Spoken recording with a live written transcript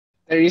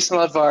Therese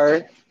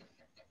Malvar,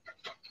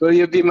 will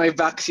you be my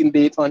vaccine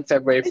date on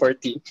February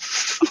 14th?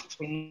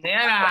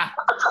 Yeah.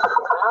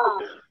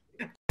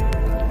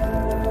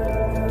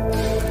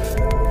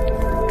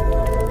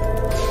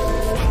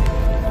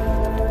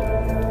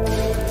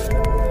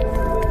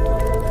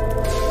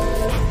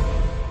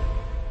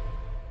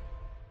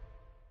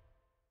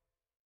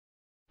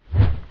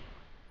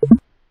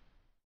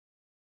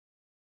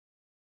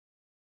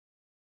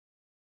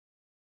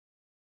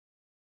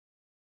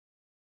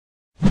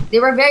 They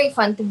were very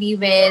fun to be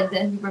with.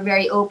 We were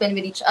very open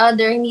with each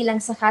other. Hindi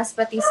lang sa cast,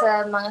 pati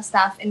sa mga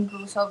staff and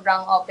crew,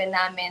 sobrang open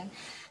namin.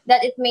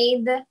 That it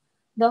made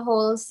the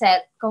whole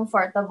set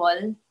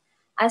comfortable.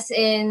 As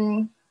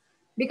in,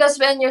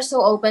 because when you're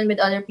so open with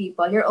other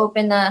people, you're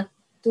open na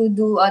to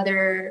do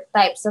other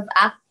types of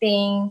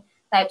acting,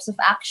 types of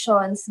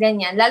actions,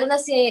 ganyan. Lalo na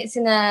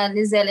sina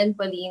Lizelle and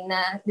Pauline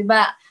na, di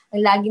ba,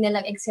 lagi na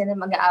lang eksena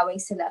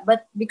mag-aaway sila.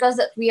 But because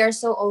that we are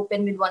so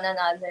open with one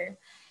another,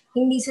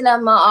 hindi sila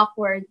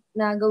ma-awkward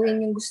na gawin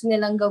yung gusto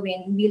nilang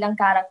gawin bilang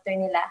character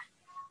nila.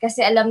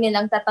 Kasi alam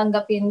nilang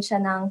tatanggapin siya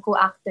ng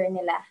co-actor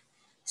nila.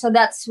 So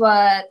that's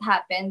what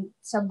happened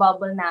sa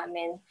bubble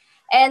namin.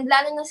 And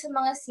lalo na sa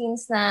mga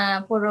scenes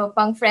na puro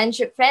pang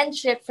friendship,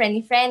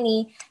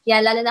 friendly,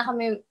 yeah, lalo na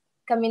kami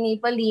ni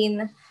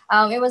Pauline,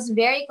 it was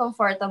very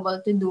comfortable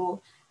to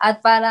do.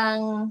 At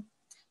parang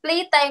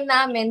playtime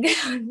namin,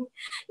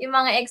 yung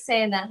mga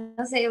eksena.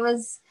 Kasi it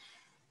was,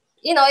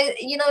 you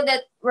know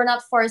that we're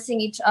not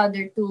forcing each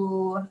other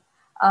to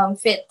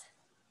fit.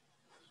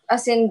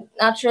 As in,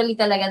 naturally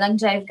talaga,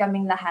 nag-jive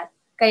kaming lahat.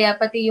 Kaya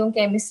pati yung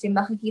chemistry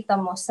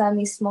makikita mo sa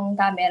mismong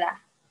camera.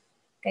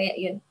 Kaya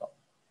yun po.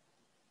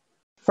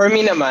 For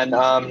me naman,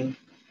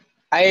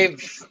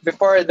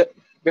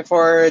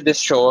 before this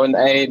show,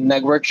 I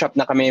nag-workshop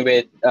na kami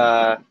with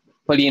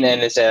Pauline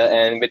and Lizelle,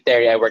 and with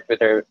Terry, I worked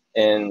with her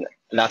in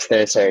last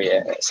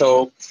serie.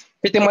 So,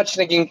 pretty much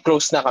naging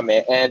close na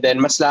kami, and then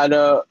mas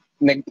lalo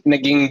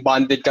naging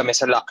bonded kami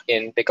sa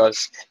lock-in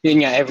because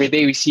yun nga, every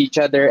day we see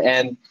each other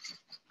and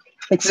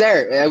it's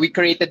there. We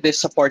created this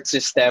support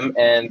system,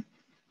 and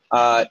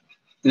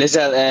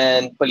Lizelle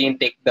and Pauline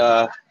take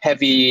the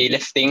heavy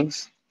lifting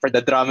for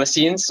the drama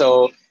scenes.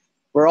 So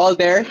we're all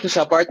there to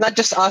support, not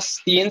just us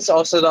teens,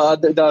 also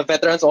the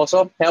veterans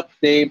also help.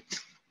 They,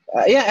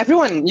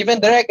 everyone,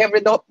 even direct,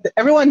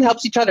 everyone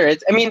helps each other.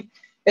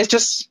 It's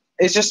just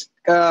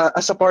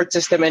a support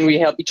system, and we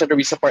help each other.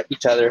 We support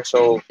each other.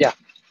 So yeah,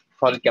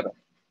 solid kami.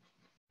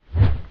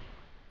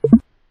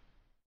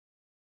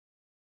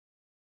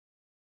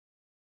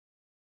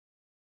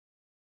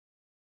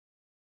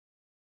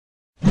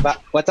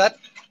 What's that?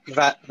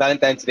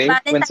 Valentine's Day?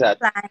 When's that?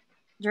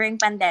 During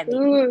pandemic.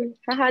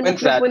 Hahanap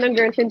na po ng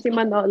girlfriend si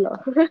Manolo.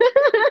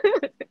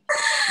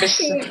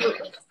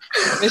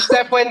 Miss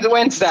Steph,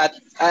 when's that?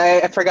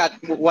 I forgot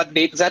what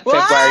date is that? Wow!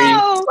 February.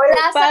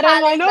 Wala sa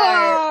calendar.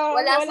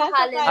 Wala sa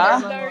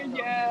calendar.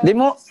 Di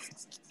mo.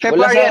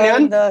 February ano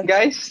yun,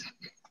 guys?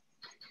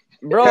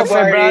 Bro,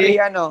 February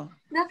ano?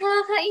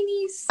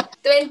 Nakakainis.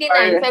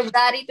 29,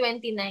 February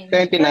 29.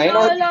 29?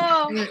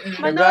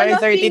 Manolo,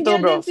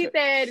 32, bro. Si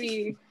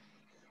Terry.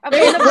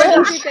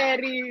 Available si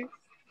Terry.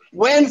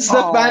 When's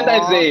the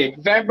Valentine's Day?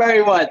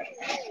 February what?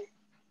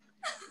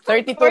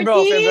 32,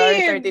 bro.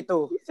 February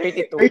 32.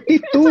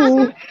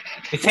 32?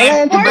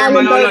 December,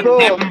 Manolo,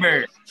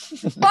 December.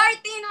 14,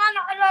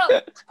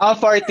 Manolo!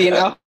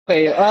 14.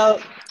 Okay. Well,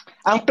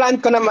 ang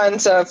plan ko naman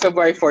sa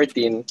February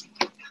 14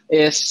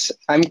 is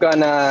I'm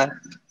gonna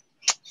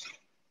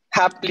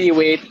happily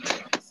wait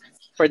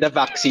for the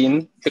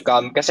vaccine to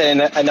come kasi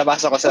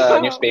nabasa ko sa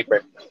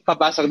newspaper.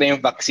 Papasok na yung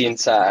vaccine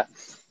sa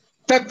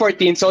Feb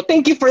 14. So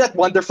thank you for that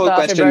wonderful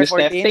question, Ms.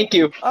 Steph. Thank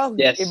you. Oh,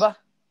 yes. Iba.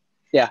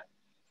 Yeah.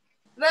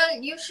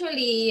 Well,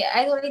 usually,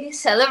 I don't really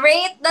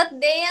celebrate that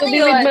day. To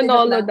be with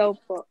Manolo daw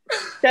po.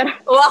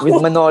 Wow. With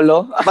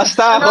Manolo?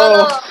 Basta ako.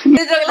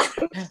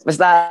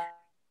 Basta.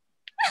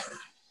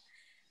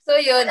 So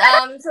yun,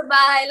 sa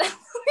bahay lang.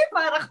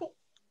 Parang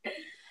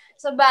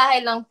sa bahay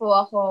lang po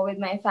ako with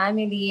my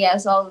family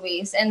as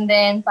always. And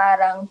then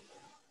parang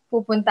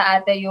pupunta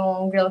ate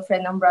yung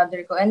girlfriend ng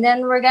brother ko. And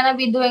then we're gonna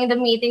be doing the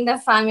meeting, the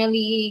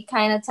family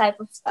kind of type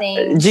of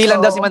thing. G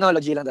lang daw si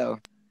Manolo. G lang daw.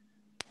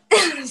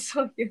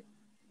 So yun.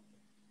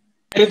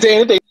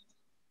 Anything.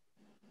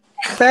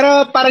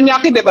 Pero parang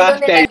nyaki, di ba?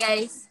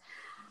 Guys.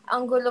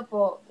 Ang gulo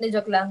po.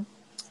 Joke lang.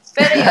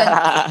 Pero yun.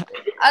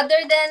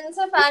 Other than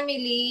sa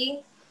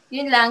family,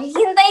 yun lang.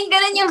 Hintayin ka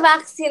lang yung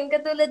vaccine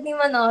katulad ni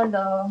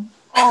Manolo.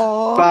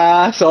 Oh.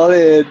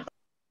 Solid.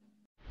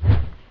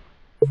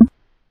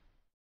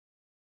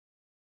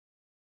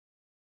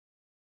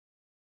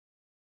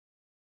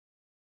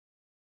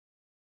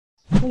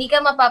 Hindi ka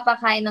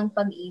mapapakain ng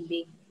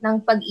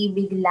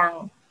pag-ibig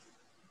lang.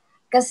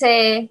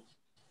 Kasi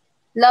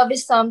love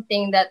is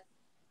something that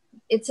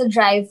it's a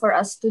drive for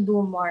us to do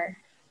more.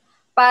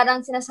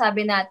 Parang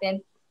sinasabi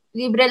natin,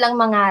 libre lang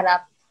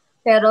mangarap,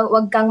 pero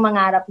wag kang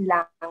mangarap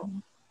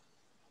lang.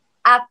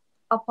 Act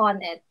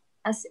upon it.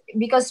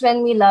 Because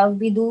when we love,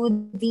 we do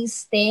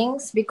these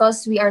things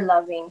because we are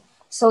loving.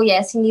 So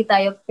yes, hindi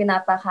tayo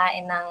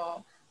pinapakain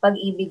ng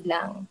pag-ibig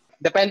lang.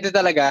 Depende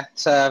talaga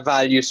sa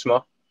values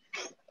mo.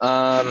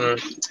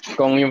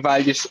 Kung yung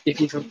values, if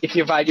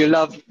you value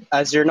love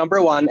as your number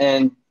one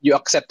and you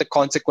accept the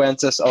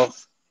consequences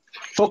of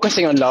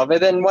focusing on love,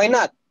 then why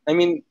not? I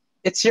mean,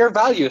 it's your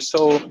values,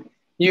 so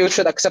you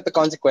should accept the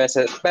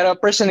consequences. Pero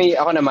personally,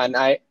 ako naman,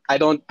 I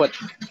don't put,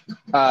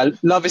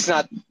 love is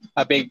not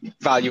a big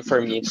value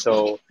for me.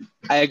 So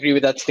I agree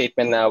with that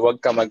statement na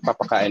wag ka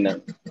magpapakain ng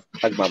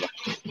pagmamahal.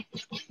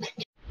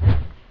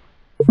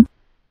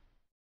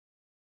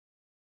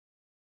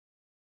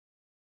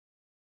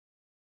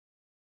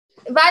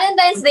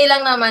 Valentine's Day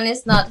lang naman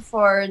is not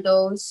for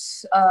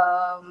those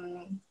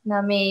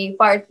na may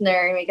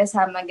partner, may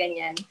kasama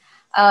ganyan.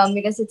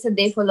 Because it's a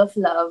day full of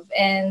love.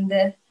 And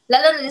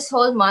lalo na this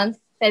whole month,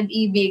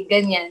 Feb-ibig,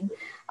 ganyan.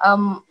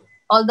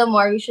 All the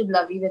more, we should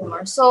love even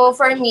more. So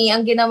for me,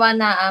 ang ginawa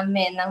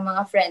namin ng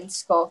mga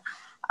friends ko,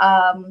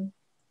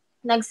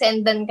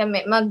 magsisendan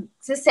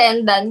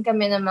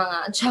kami ng mga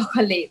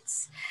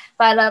chocolates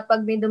para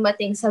pag may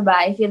dumating sa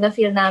bahay,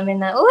 feel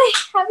namin na, uy,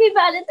 happy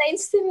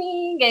Valentine's to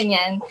me,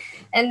 ganyan.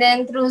 And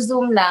then through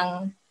Zoom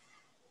lang,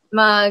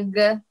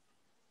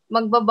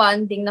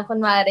 magbabonding na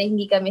kunwari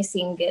hindi kami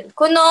single.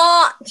 Kuno!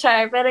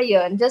 Char, pero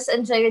yun, just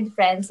enjoy with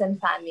friends and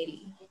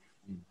family.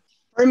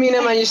 For me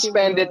naman, you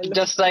spend it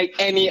just like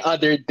any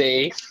other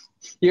day.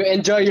 You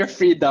enjoy your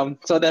freedom,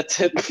 so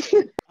that's it.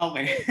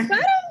 Okay.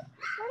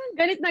 Parang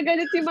galit na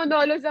galit si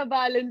Manolo sa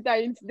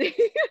Valentine's Day.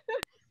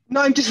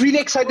 No, I'm just really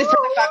excited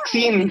for the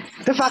vaccine.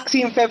 The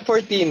vaccine, Feb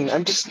 14.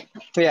 I'm just,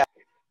 yeah.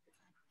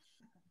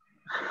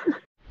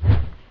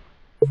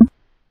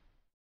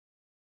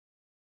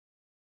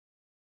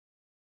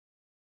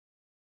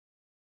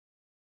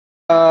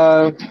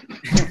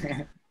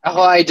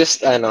 Ako, I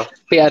just,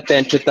 pay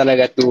attention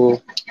talaga to,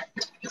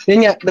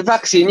 yun nga, the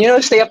vaccine,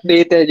 stay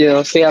updated,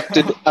 stay up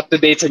to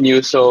date sa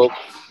news. So,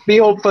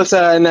 be hopeful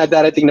sa na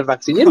darating na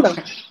vaccine. Yun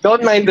lang.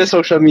 Don't mind the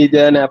social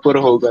media na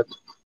puro hugot.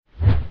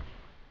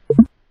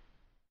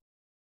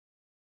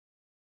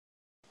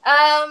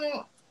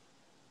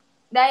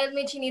 Dahil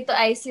may chinito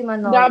ay si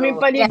Manolo. Dami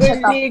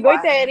paligoy-ligoy,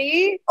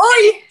 Terry.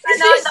 Uy!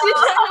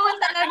 Naman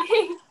talaga.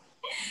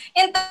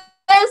 In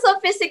terms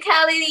of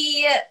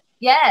physicality,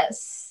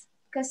 yes.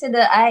 Kasi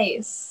the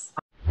eyes.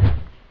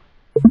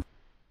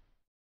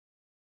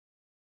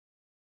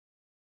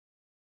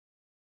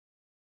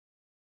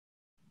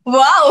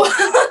 Wow!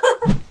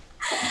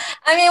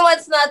 I mean,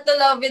 what's not to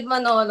love with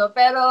Manolo?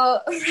 Pero,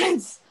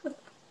 friends.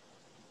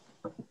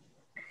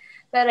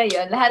 Pero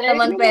yun, lahat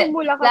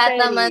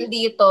naman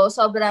dito,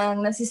 sobrang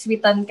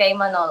nasisweetan kay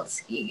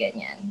Manolski,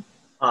 ganyan.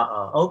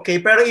 Okay,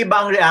 pero iba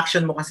ang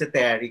reaction mo kasi,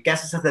 Terry,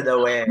 kesa sa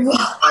dalawa.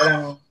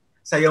 Parang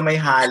sa'yo may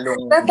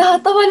halong...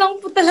 Natatawa lang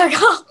po talaga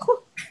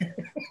ako.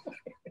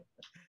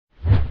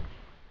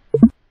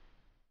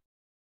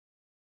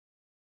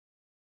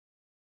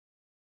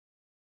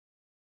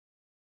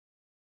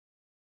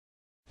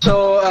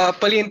 So,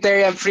 Pauline,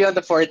 Terry, I'm free on the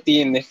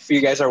 14th, if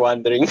you guys are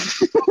wondering.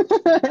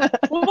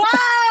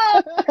 Wow!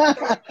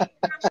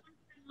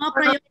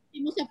 Priority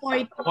mo sa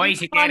 14. Hoy,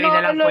 si Terry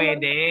na lang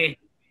pwede.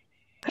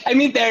 I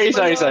mean, Terry,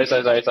 sorry. Terry,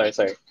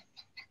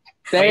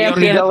 I'm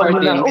free on the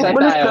 14th. Saan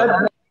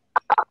tayo?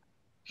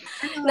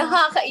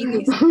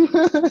 Nakakainis.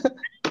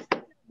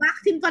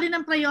 Vaccine pa rin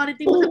ang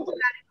priority mo sa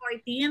February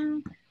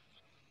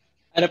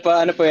 14.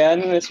 Ano po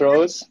yan, Miss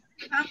Rose?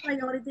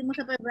 Priority mo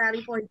sa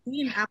February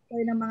 14 after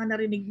ng mga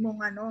narinig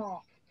mong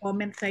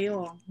comment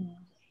sa'yo.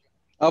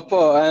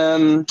 Opo,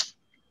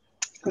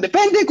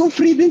 depende kung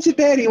free din si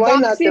Terry. Why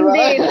not, diba?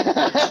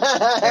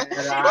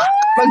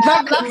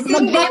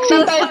 Mag-vaccine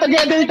tayo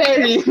together,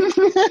 Terry.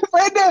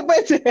 Pwede.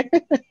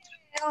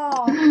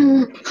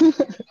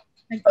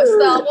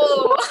 Basta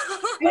ako.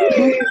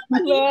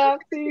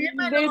 Vaccine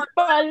date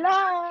pala.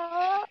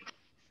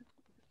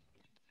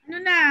 Ano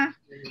na?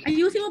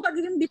 Ayusin mo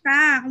pagiging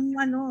bita kung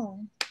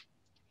ano.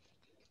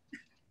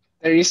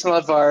 Therese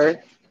Malvar,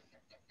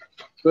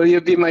 will you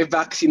be my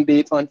vaccine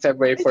date on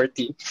February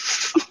 14th?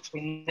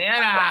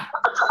 Yan.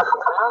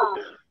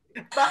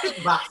 Bakit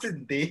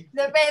vaccine date?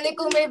 Depende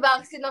kung may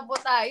vaccine na po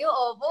tayo,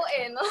 opo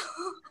no?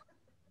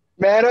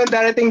 Meron,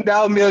 darating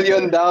daw,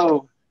 million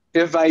daw.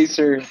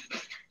 Pfizer.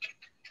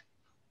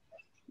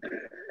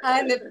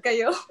 Hanip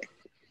kayo.